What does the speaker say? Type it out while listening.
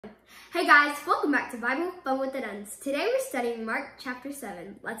Hey guys, welcome back to Bible Fun with the Nuns. Today we're studying Mark chapter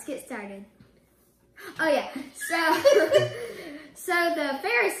 7. Let's get started. Oh yeah, so the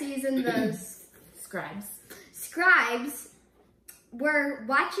Pharisees and the scribes were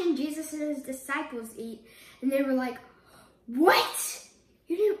watching Jesus and his disciples eat, and they were like, "What?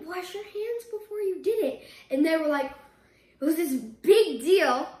 You didn't wash your hands before you did it?" And they were like, it was this big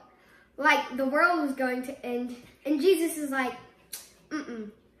deal, like the world was going to end. And Jesus is like,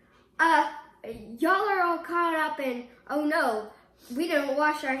 y'all are all caught up in, oh no, we didn't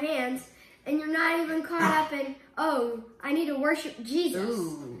wash our hands, and you're not even caught up in, oh, I need to worship Jesus.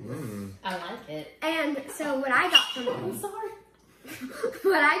 Ooh, I like it. And so what I got from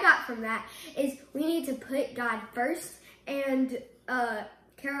what I got from that is we need to put God first and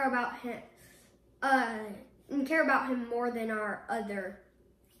care about him more than our other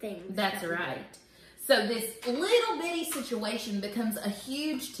things. That's right. So this little bitty situation becomes a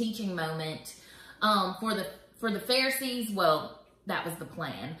huge teaching moment for the Pharisees. Well, that was the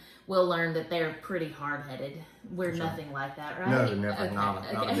plan. We'll learn that they're pretty hard-headed. We're nothing like that, right? No, never, not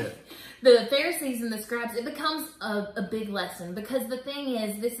a bit. The Pharisees and the scribes, it becomes a big lesson, because the thing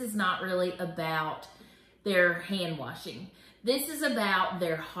is, this is not really about their hand washing. This is about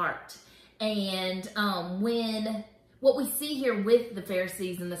their heart. And what we see here with the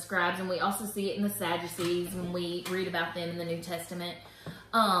Pharisees and the scribes, and we also see it in the Sadducees when we read about them in the New Testament,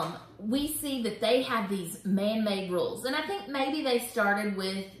 we see that they have these man-made rules. And I think maybe they started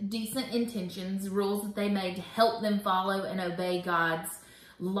with decent intentions, rules that they made to help them follow and obey God's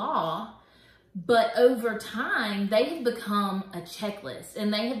law. But over time, they have become a checklist,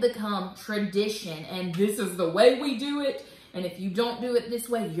 and they have become tradition, and this is the way we do it. And if you don't do it this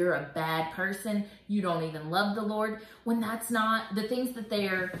way, you're a bad person. You don't even love the Lord. When that's not the things that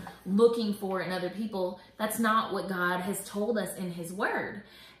they're looking for in other people, that's not what God has told us in his word.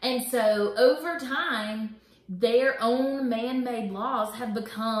 And so over time, their own man-made laws have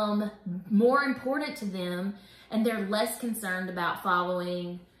become more important to them, and they're less concerned about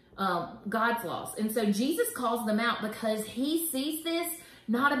following God's laws. And so Jesus calls them out because he sees this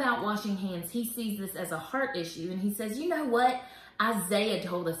not about washing hands. He sees this as a heart issue. And he says, you know what? Isaiah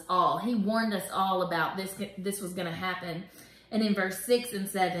told us all. He warned us all about this was going to happen. And in verse 6 and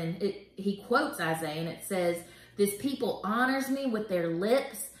 7, he quotes Isaiah, and it says, "This people honors me with their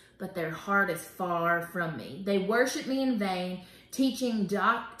lips, but their heart is far from me. They worship me in vain, teaching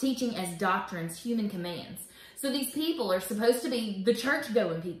as doctrines human commands." So these people are supposed to be the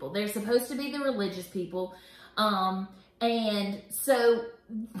church-going people. They're supposed to be the religious people. And so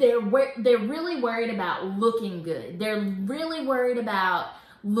they're really worried about looking good. They're really worried about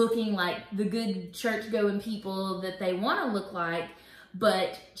looking like the good church-going people that they want to look like.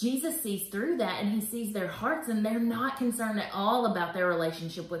 But Jesus sees through that, and he sees their hearts, and they're not concerned at all about their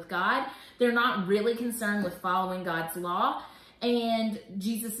relationship with God. They're not really concerned with following God's law. And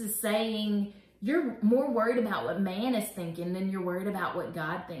Jesus is saying, you're more worried about what man is thinking than you're worried about what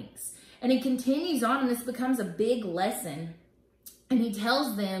God thinks. And he continues on, and this becomes a big lesson. And he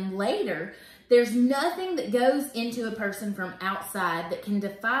tells them later, there's nothing that goes into a person from outside that can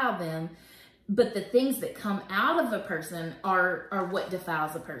defile them, but the things that come out of a person are what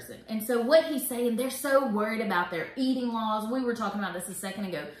defiles a person. And so what he's saying, they're so worried about their eating laws. We were talking about this a second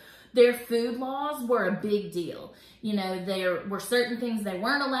ago. Their food laws were a big deal. You know, there were certain things they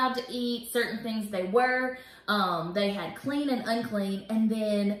weren't allowed to eat, certain things they were. They had clean and unclean. And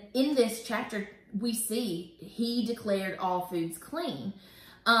then in this chapter, we see he declared all foods clean.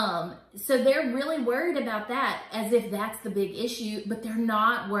 So they're really worried about that, as if that's the big issue, but they're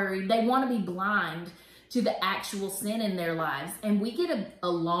not worried. They want to be blind to the actual sin in their lives. And we get a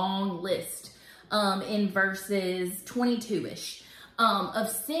long list in verses 22-ish of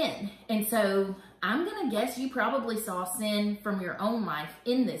sin. And so I'm going to guess you probably saw sin from your own life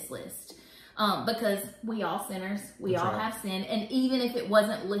in this list, because we all sinners, we all have sin. And even if it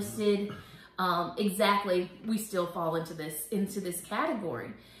wasn't listed exactly, we still fall into this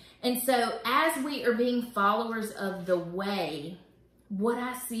category. And so as we are being followers of the way, what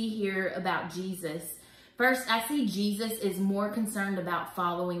I see here about Jesus, first, I see Jesus is more concerned about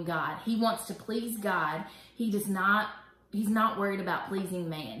following God. He wants to please God. He's not worried about pleasing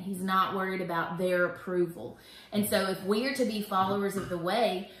man. He's not worried about their approval. And so if we are to be followers of the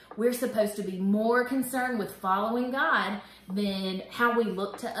way, we're supposed to be more concerned with following God than how we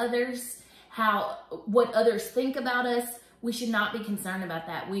look to others, what others think about us. We should not be concerned about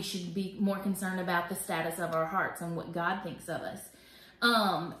that. We should be more concerned about the status of our hearts and what God thinks of us.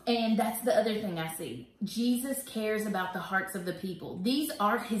 And that's the other thing I see. Jesus cares about the hearts of the people. These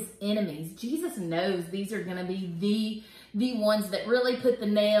are his enemies. Jesus knows these are going to be the ones that really put the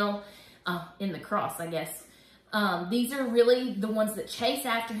nail in the cross, I guess. These are really the ones that chase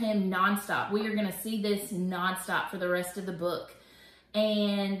after him nonstop. We are going to see this nonstop for the rest of the book.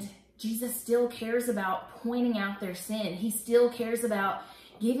 And Jesus still cares about pointing out their sin. He still cares about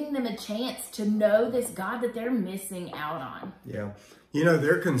giving them a chance to know this God that they're missing out on. Yeah. You know,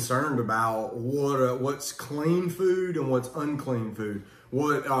 they're concerned about what's clean food and what's unclean food.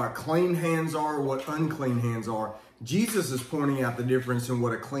 What clean hands are, what unclean hands are. Jesus is pointing out the difference in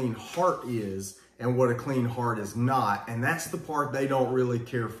what a clean heart is and what a clean heart is not. And that's the part they don't really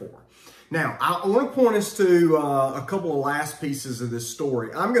care for. Now, I want to point us to a couple of last pieces of this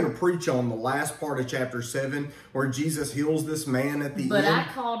story. I'm going to preach on the last part of chapter 7 where Jesus heals this man at the end. But I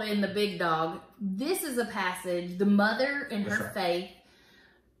called in the big dog. This is a passage, the mother and her faith.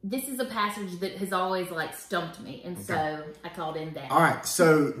 This is a passage that has always like stumped me. And so I called in that. All right.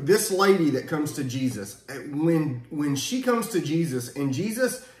 So this lady that comes to Jesus, when she comes to Jesus, and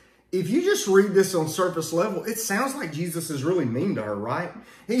Jesus, if you just read this on surface level, it sounds like Jesus is really mean to her, right?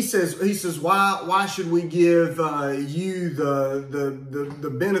 He says, why should we give you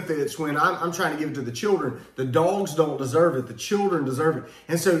the benefits when I'm trying to give it to the children? The dogs don't deserve it. The children deserve it.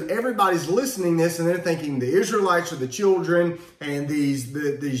 And so everybody's listening to this and they're thinking the Israelites are the children and these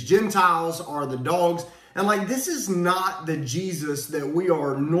Gentiles are the dogs. And like, this is not the Jesus that we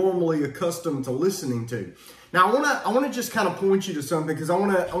are normally accustomed to listening to. Now, I want to just kind of point you to something because I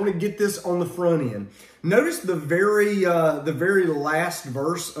want to get this on the front end. Notice the very last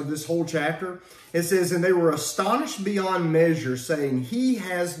verse of this whole chapter. It says, "And they were astonished beyond measure, saying, 'He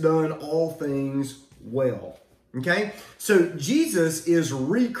has done all things well.'" Okay, so Jesus is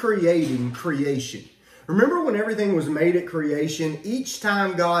recreating creation. Remember when everything was made at creation? Each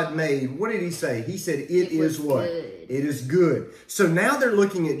time God made, what did he say? He said, it is what? Good. It is good. So now they're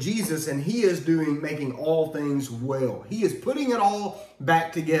looking at Jesus and he is making all things well. He is putting it all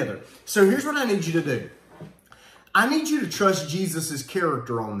back together. So here's what I need you to do. I need you to trust Jesus'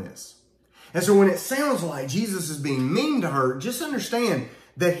 character on this. And so when it sounds like Jesus is being mean to her, just understand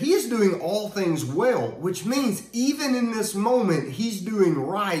that he is doing all things well, which means even in this moment, he's doing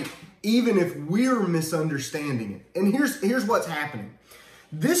right, even if we're misunderstanding it. And here's what's happening.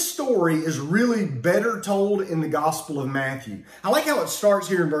 This story is really better told in the Gospel of Matthew. I like how it starts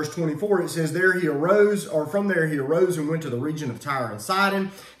here in verse 24. It says, from there he arose and went to the region of Tyre and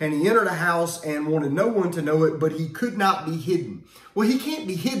Sidon, and he entered a house and wanted no one to know it, but he could not be hidden. Well, he can't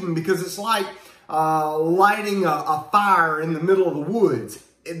be hidden because it's like lighting a fire in the middle of the woods.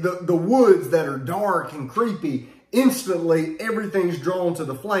 The woods that are dark and creepy, instantly everything's drawn to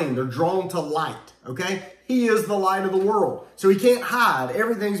the flame. They're drawn to light, okay? He is the light of the world. So he can't hide.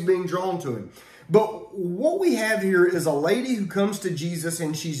 Everything's being drawn to him. But what we have here is a lady who comes to Jesus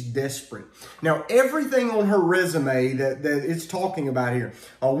and she's desperate. Now, everything on her resume that it's talking about here,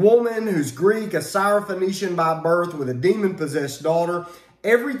 a woman who's Greek, a Syrophoenician by birth with a demon-possessed daughter,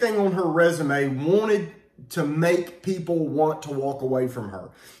 everything on her resume wanted to make people want to walk away from her.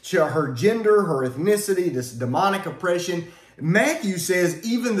 Her gender, her ethnicity, this demonic oppression. Matthew says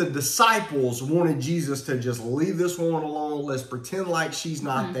even the disciples wanted Jesus to just leave this woman alone. Let's pretend like she's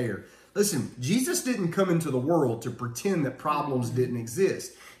not there. Listen, Jesus didn't come into the world to pretend that problems didn't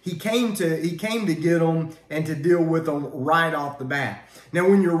exist. He came to get them and to deal with them right off the bat. Now,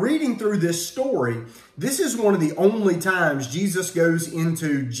 when you're reading through this story, this is one of the only times Jesus goes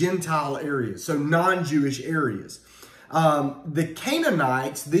into Gentile areas, so non-Jewish areas. The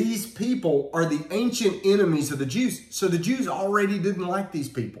Canaanites, these people are the ancient enemies of the Jews. So the Jews already didn't like these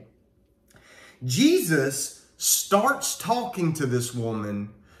people. Jesus starts talking to this woman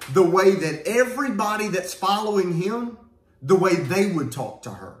the way that everybody that's following him, the way they would talk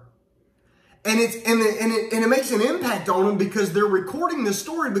to her. And it makes an impact on them because they're recording this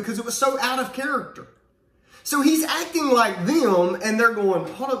story because it was so out of character. So he's acting like them and they're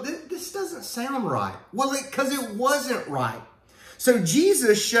going, hold up, this doesn't sound right. Well, because it wasn't right. So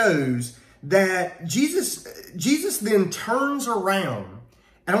Jesus shows that Jesus then turns around.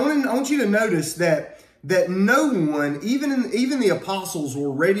 And I want you to notice that no one, even the apostles,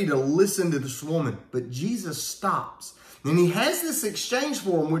 were ready to listen to this woman. But Jesus stops. And he has this exchange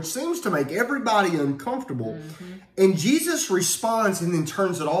for them, which seems to make everybody uncomfortable. And Jesus responds and then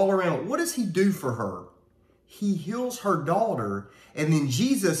turns it all around. What does he do for her? He heals her daughter. And then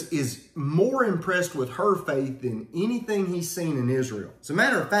Jesus is more impressed with her faith than anything he's seen in Israel. As a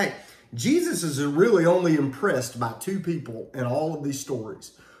matter of fact, Jesus is really only impressed by two people in all of these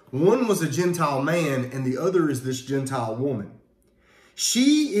stories. One was a Gentile man and the other is this Gentile woman.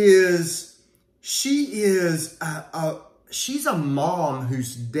 She's a mom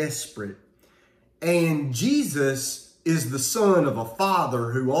who's desperate. And Jesus is the son of a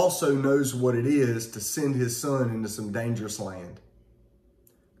father who also knows what it is to send his son into some dangerous land.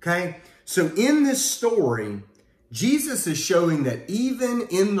 Okay? So in this story, Jesus is showing that even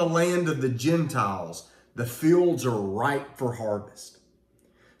in the land of the Gentiles, the fields are ripe for harvest.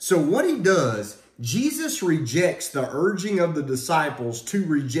 So what he does, Jesus rejects the urging of the disciples to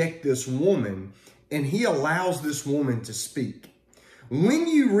reject this woman, and he allows this woman to speak. When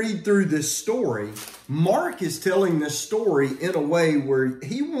you read through this story, Mark is telling this story in a way where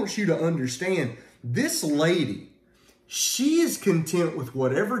he wants you to understand this lady, she is content with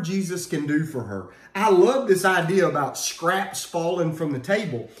whatever Jesus can do for her. I love this idea about scraps falling from the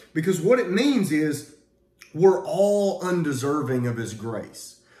table, because what it means is we're all undeserving of his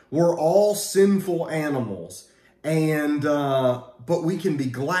grace. We're all sinful animals, and but we can be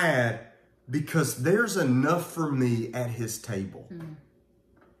glad because there's enough for me at his table.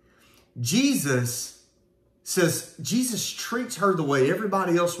 Jesus treats her the way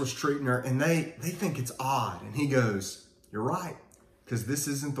everybody else was treating her, and they think it's odd. And he goes, you're right, because this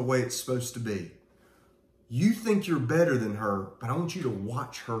isn't the way it's supposed to be. You think you're better than her, but I want you to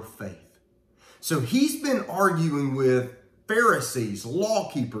watch her faith. So he's been arguing with Pharisees, law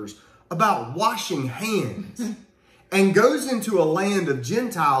keepers, about washing hands, and goes into a land of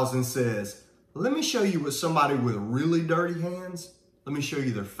Gentiles and says, let me show you what somebody with really dirty hands, let me show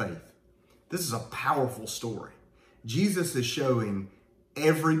you their faith. This is a powerful story. Jesus is showing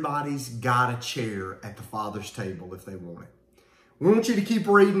everybody's got a chair at the Father's table if they want it. We want you to keep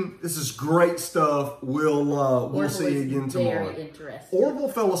reading. This is great stuff. We'll see you again tomorrow. Very interesting. Orville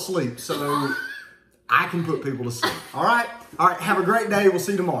fell asleep, so I can put people to sleep. All right? All right, have a great day. We'll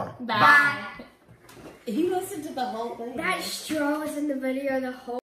see you tomorrow. Bye. He listened to the whole thing. That straw was in the video the whole